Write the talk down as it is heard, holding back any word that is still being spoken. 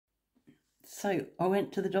So I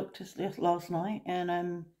went to the doctor's last night,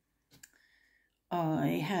 and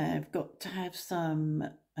I have got to have some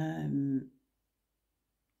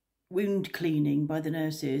wound cleaning by the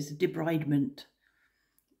nurses, debridement.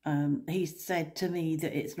 He said to me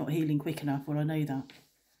that it's not healing quick enough. Well, I know that.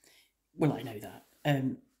 Well, I know that.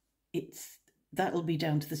 That'll be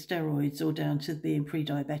down to the steroids or down to being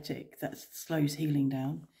pre-diabetic. That slows healing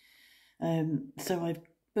down. So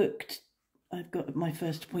I've got my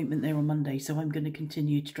first appointment there on Monday, so I'm going to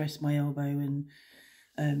continue to dress my elbow and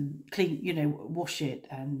clean, wash it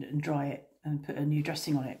and dry it and put a new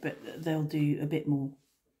dressing on it. But they'll do a bit more,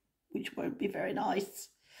 which won't be very nice.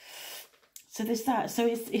 So there's that. So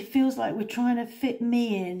it feels like we're trying to fit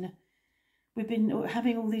me in. We've been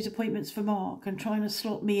having all these appointments for Mark and trying to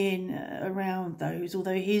slot me in around those,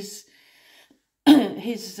 although his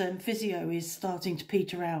physio is starting to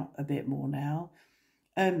peter out a bit more now.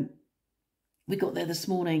 We got there this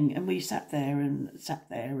morning and we sat there and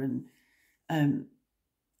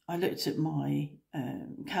I looked at my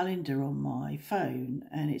calendar on my phone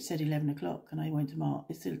and it said 11 o'clock, and I went to Mark.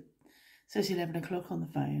 It says 11 o'clock on the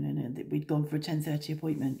phone, and we'd gone for a 10:30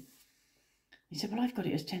 appointment. He said, well, I've got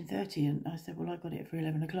it as 10:30, and I said, well, I got it for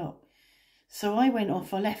 11 o'clock. So I went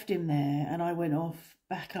off, I left him there, and I went off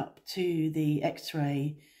back up to the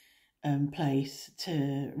x-ray place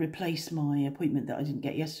to replace my appointment that I didn't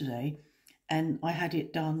get yesterday. And I had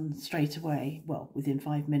it done straight away, well, within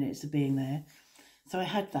 5 minutes of being there. So I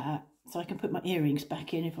had that, so I can put my earrings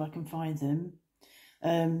back in if I can find them.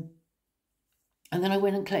 And then I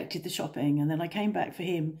went and collected the shopping, and then I came back for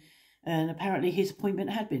him, and apparently his appointment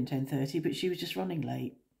had been 10:30, but she was just running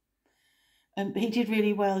late. He did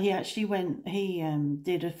really well. He actually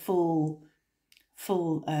did a full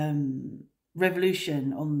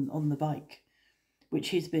revolution on the bike, which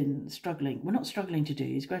he's been struggling. Well, not struggling to do.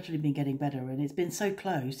 He's gradually been getting better, and it's been so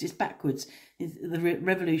close. It's backwards. It's the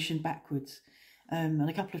revolution backwards. And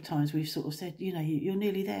a couple of times we've sort of said, you're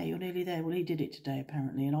nearly there. You're nearly there. Well, he did it today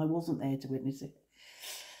apparently, and I wasn't there to witness it.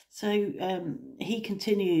 So he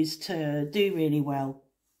continues to do really well.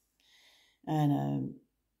 And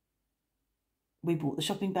we brought the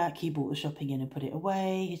shopping back. He brought the shopping in and put it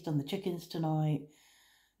away. He's done the chickens tonight.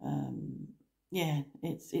 Yeah,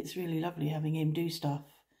 it's really lovely having him do stuff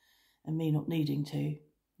and me not needing to,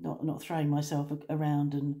 not throwing myself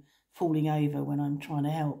around and falling over when I'm trying to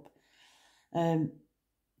help.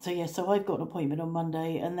 So I've got an appointment on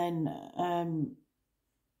Monday, and then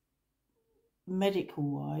medical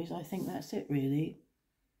wise, I think that's it really.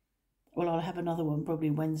 Well, I'll have another one probably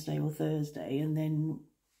Wednesday or Thursday, and then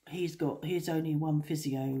he's only one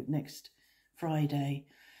physio next Friday.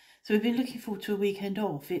 So we've been looking forward to a weekend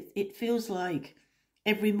off. It feels like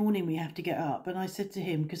every morning we have to get up, and I said to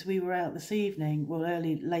him, because we were out this evening, well,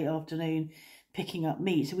 late afternoon, picking up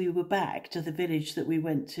meat, so we were back to the village that we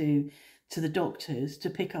went to the doctors to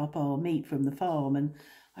pick up our meat from the farm, and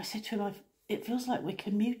I said to him, it feels like we're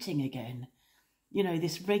commuting again.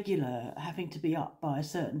 This regular having to be up by a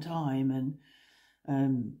certain time,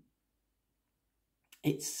 and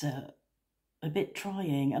it's a bit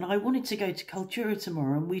trying. And I wanted to go to Cultura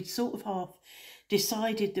tomorrow, and we'd sort of half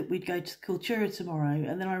decided that we'd go to Cultura tomorrow,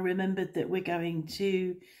 and then I remembered that we're going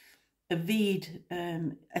to a vide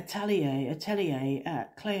atelier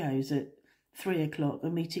at Cleo's at 3 o'clock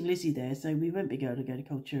and meeting Lizzie there, so we won't be able to go to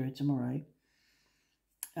Cultura tomorrow.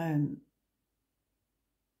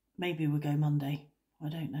 Maybe we'll go Monday. I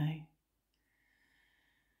don't know.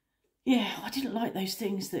 Yeah, I didn't like those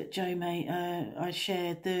things that Joe made. I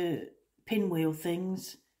shared the pinwheel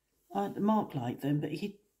things. Mark liked them, but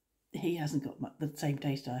he hasn't got the same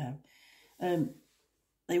taste I have.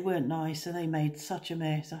 They weren't nice, and they made such a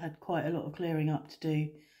mess. I had quite a lot of clearing up to do,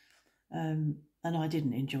 and I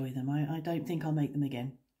didn't enjoy them. I don't think I'll make them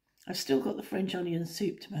again. I've still got the French onion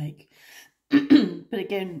soup to make. But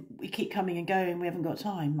again, we keep coming and going. We haven't got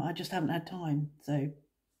time. I just haven't had time. So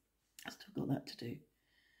I've still got that to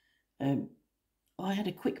do. I had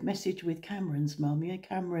a quick message with Cameron's mum.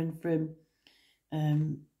 Cameron from,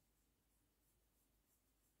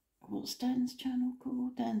 what's Dan's channel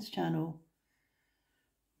called? Dan's channel.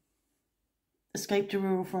 Escape to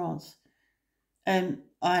Rural France. I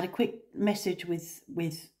had a quick message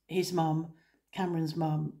with his mum, Cameron's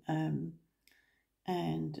mum,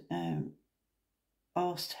 and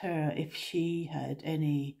asked her if she had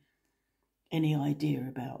any idea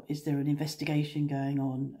about, is there an investigation going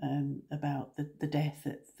on about the death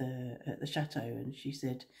at the chateau, and she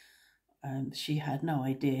said she had no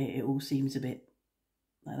idea. It all seems a bit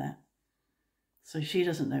like that, so she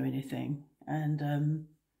doesn't know anything. And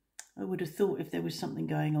I would have thought if there was something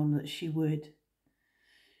going on that she would,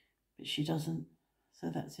 but she doesn't, so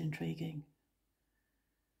that's intriguing.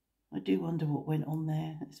 I do wonder what went on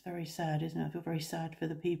there. It's very sad, isn't it? I feel very sad for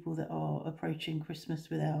the people that are approaching Christmas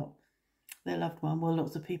without their loved one. Well, I know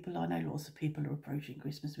lots of people are approaching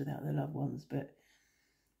Christmas without their loved ones, but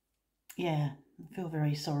yeah, I feel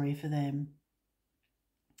very sorry for them.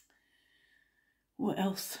 What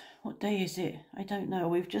else? What day is it? I don't know.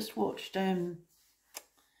 We've just watched, I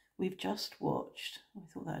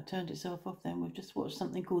thought that had turned itself off then. We've just watched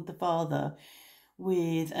something called The Father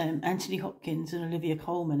with Anthony Hopkins and Olivia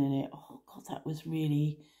Colman in it. Oh God, that was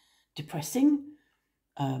really depressing,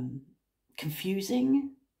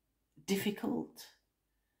 confusing, difficult,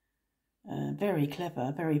 very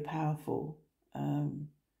clever, very powerful,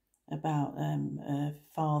 about a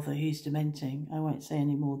father who's dementing. I won't say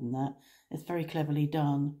any more than that. It's very cleverly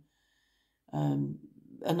done,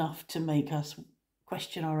 enough to make us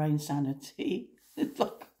question our own sanity. It's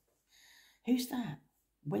like, who's that?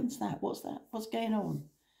 When's that? What's that? What's going on?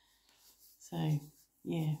 So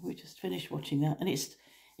yeah, we just finished watching that, and it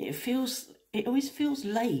always feels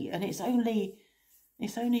late, and it's only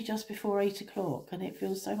just before 8 o'clock, and it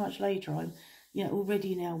feels so much later. I'm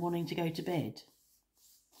already now wanting to go to bed.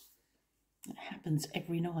 It happens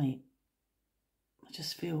every night. I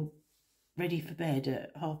just feel ready for bed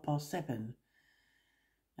at 7:30.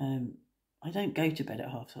 I don't go to bed at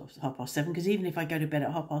half past 7, because even if I go to bed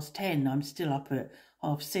at 10:30, I'm still up at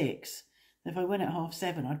 6:30. If I went at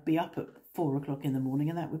 7:30, I'd be up at 4 o'clock in the morning,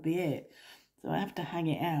 and that would be it. So I have to hang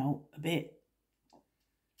it out a bit.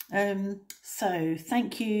 So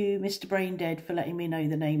thank you, Mr. Braindead, for letting me know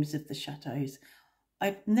the names of the chateaus.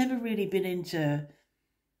 I've never really been into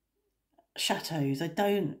chateaus. I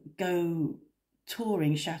don't go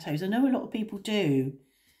touring chateaus. I know a lot of people do.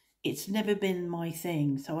 It's never been my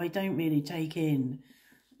thing, so I don't really take in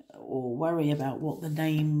or worry about what the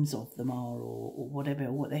names of them are, or whatever,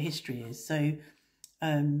 or what their history is. So,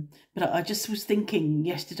 but I just was thinking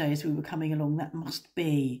yesterday as we were coming along, that must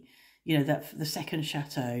be, that the second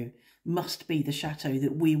chateau must be the chateau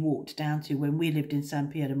that we walked down to when we lived in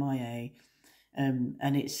Saint Pierre de Maillet, and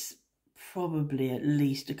it's probably at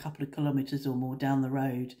least a couple of kilometres or more down the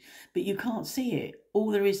road, but you can't see it.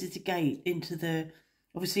 All there is a gate into the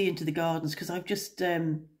gardens, because I've just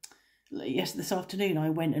this afternoon I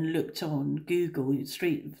went and looked on Google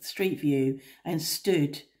Street View and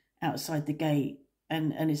stood outside the gate,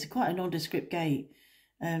 and it's quite a nondescript gate,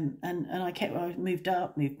 and I moved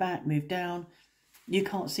up, moved back, moved down. You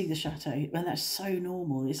can't see the chateau, and that's so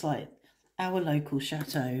normal. It's like our local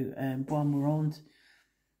chateau, Bois Morand.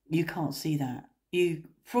 You can't see that. You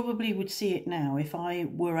probably would see it now if I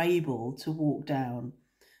were able to walk down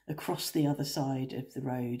across the other side of the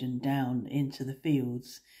road and down into the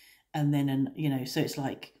fields, and then, so it's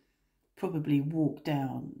like probably walk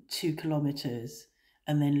down 2 kilometres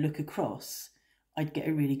and then look across. I'd get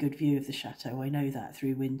a really good view of the chateau. I know that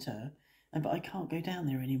through winter, but I can't go down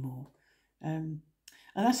there anymore. And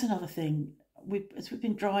that's another thing. As we've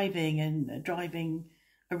been driving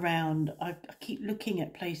around, I keep looking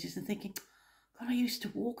at places and thinking, God, I used to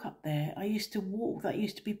walk up there. That used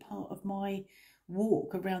to be part of my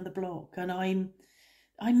walk around the block, and I'm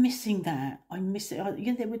missing that.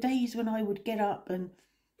 There were days when I would get up and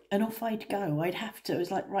off I'd go. It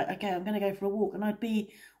was like, right, okay, I'm going to go for a walk, and I'd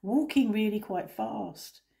be walking really quite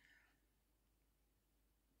fast.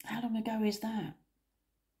 How long ago is that?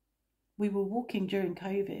 We were walking during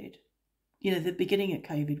COVID, the beginning of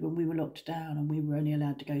COVID, when we were locked down and we were only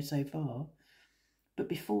allowed to go so far. But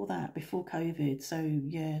before that, before COVID, so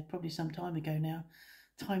yeah, probably some time ago now,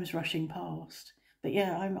 time's rushing past. But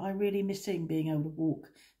yeah, I'm really missing being able to walk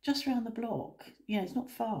just around the block. It's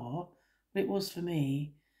not far, but it was for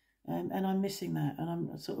me. And I'm missing that. And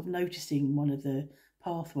I'm sort of noticing one of the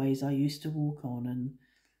pathways I used to walk on, and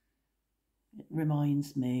it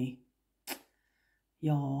reminds me.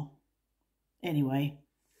 Yeah. Anyway,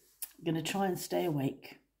 I'm going to try and stay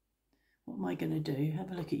awake. What am I going to do?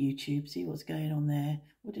 Have a look at YouTube, see what's going on there.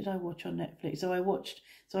 What did I watch on Netflix? So I watched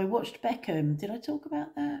Beckham. Did I talk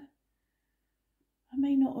about that? I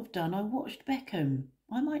may not have done. I watched Beckham.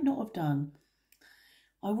 I might not have done.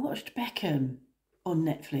 I watched Beckham on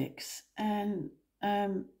Netflix, and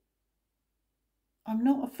I'm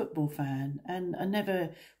not a football fan, and I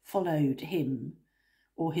never followed him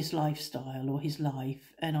or his lifestyle or his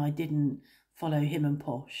life, and I didn't follow him and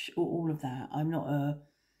Posh or all of that. I'm not a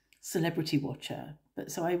celebrity watcher,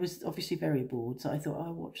 but so I was obviously very bored, so I thought,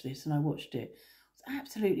 I'll watch this, and I watched it. It was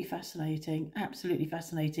absolutely fascinating,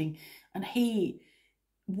 and he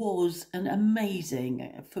was an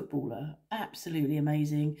amazing footballer, absolutely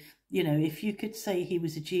amazing. If you could say he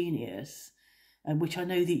was a genius, which I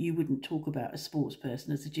know that you wouldn't talk about a sports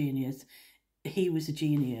person as a genius, he was a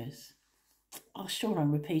genius. Oh, sure,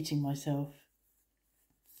 I'm repeating myself.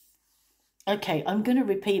 Okay, I'm going to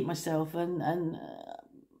repeat myself, and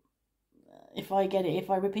if I get it, if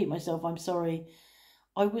I repeat myself, I'm sorry.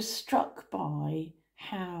 I was struck by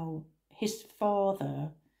how his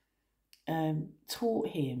father taught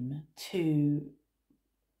him to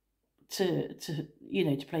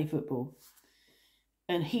play football,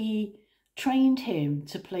 and he trained him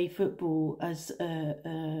to play football as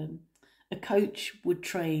a coach would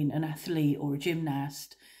train an athlete or a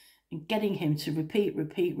gymnast, and getting him to repeat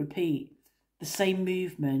the same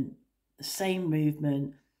movement,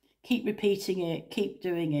 keep repeating it, keep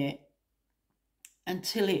doing it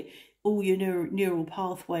until all your neural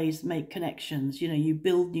pathways make connections. You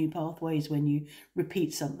build new pathways when you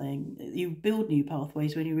repeat something. You build new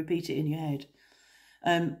pathways when you repeat it in your head.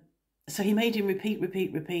 So he made him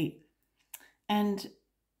repeat. And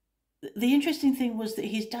the interesting thing was that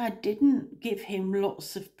his dad didn't give him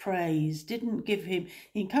lots of praise, he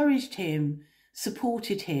encouraged him,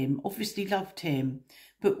 supported him, obviously loved him,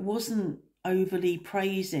 but wasn't overly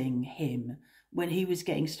praising him when he was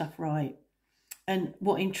getting stuff right. And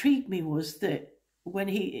what intrigued me was that when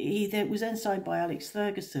he was then signed by Alex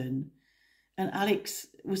Ferguson, and Alex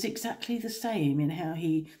was exactly the same in how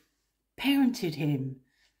he parented him.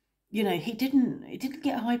 He didn't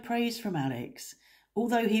get high praise from Alex.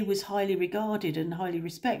 Although he was highly regarded and highly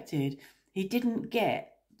respected, he didn't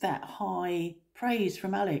get that high praise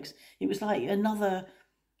from Alex. It was like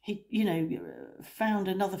he found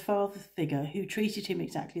another father figure who treated him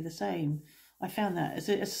exactly the same. I found that, as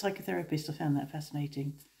a psychotherapist, I found that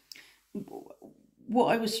fascinating.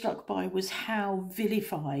 What I was struck by was how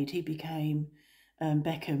vilified he became,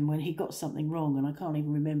 Beckham, when he got something wrong, and I can't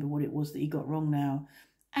even remember what it was that he got wrong now.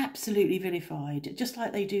 Absolutely vilified, just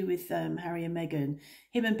like they do with Harry and Meghan.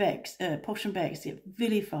 Him and Posh and Bex get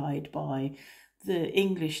vilified by the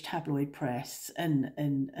English tabloid press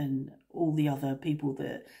and all the other people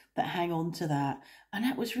that hang on to that. And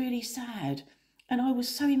that was really sad. And I was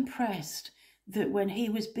so impressed that when he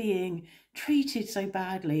was being treated so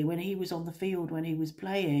badly, when he was on the field, when he was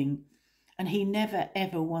playing, and he never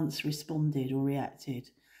ever once responded or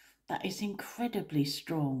reacted. That is incredibly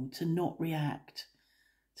strong, to not react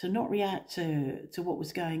to what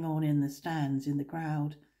was going on in the stands, in the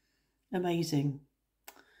crowd. Amazing.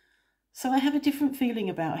 So I have a different feeling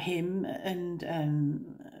about him and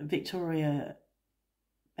Victoria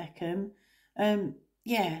Beckham.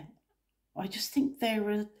 Yeah, I just think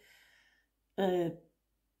they're a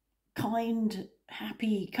kind,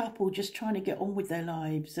 happy couple just trying to get on with their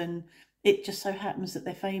lives, and it just so happens that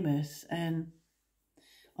they're famous. And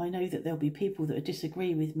I know that there'll be people that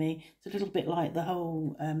disagree with me. It's a little bit like the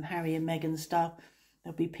whole Harry and Meghan stuff.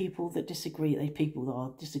 There'll be people that disagree.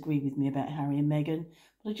 Disagree with me about Harry and Meghan.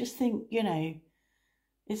 But I just think,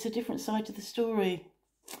 it's a different side to the story.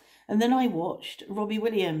 And then I watched Robbie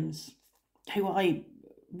Williams, who I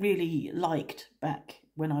really liked back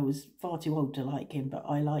when I was far too old to like him, but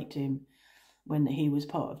I liked him when he was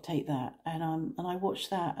part of Take That. And I watched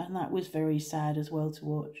that, and that was very sad as well to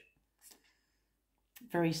watch.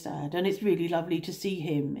 Very sad. And it's really lovely to see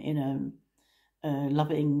him in a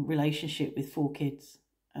loving relationship with 4 kids.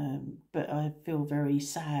 But I feel very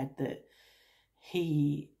sad that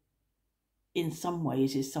he, in some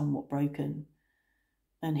ways, is somewhat broken.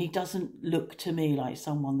 And he doesn't look to me like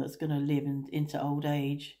someone that's going to live into old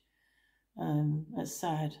age. That's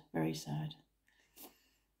sad, very sad.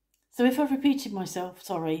 So if I've repeated myself,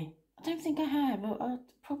 sorry. I don't think I have. I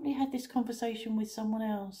probably had this conversation with someone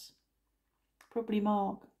else. Probably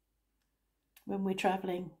Mark, when we're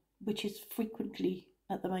travelling, which is frequently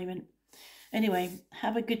at the moment. Anyway,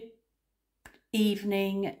 have a good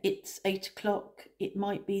evening. It's 8 o'clock. It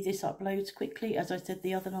might be this uploads quickly. As I said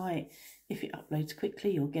the other night, if it uploads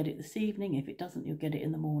quickly, you'll get it this evening. If it doesn't, you'll get it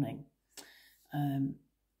in the morning.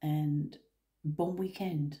 And bon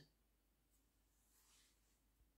weekend.